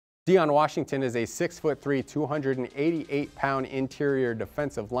Dion Washington is a 6'3", 288-pound interior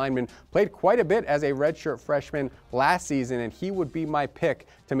defensive lineman. Played quite a bit as a redshirt freshman last season, and he would be my pick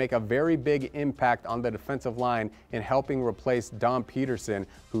to make a very big impact on the defensive line in helping replace Dom Peterson,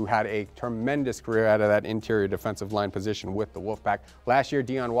 who had a tremendous career out of that interior defensive line position with the Wolfpack. Last year,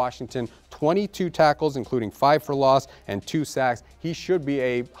 Dion Washington, 22 tackles, including 5 for loss and 2 sacks. He should be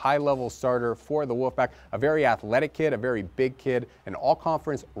a high-level starter for the Wolfpack. A very athletic kid, a very big kid, an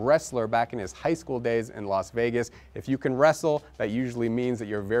all-conference wrestler back in his high school days in Las Vegas. If you can wrestle, that usually means that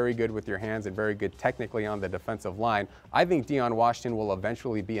you're very good with your hands and very good technically on the defensive line. I think Dion Washington will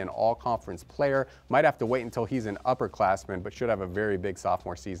eventually be an all-conference player. Might have to wait until he's an upperclassman, but should have a very big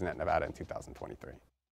sophomore season at Nevada in 2023.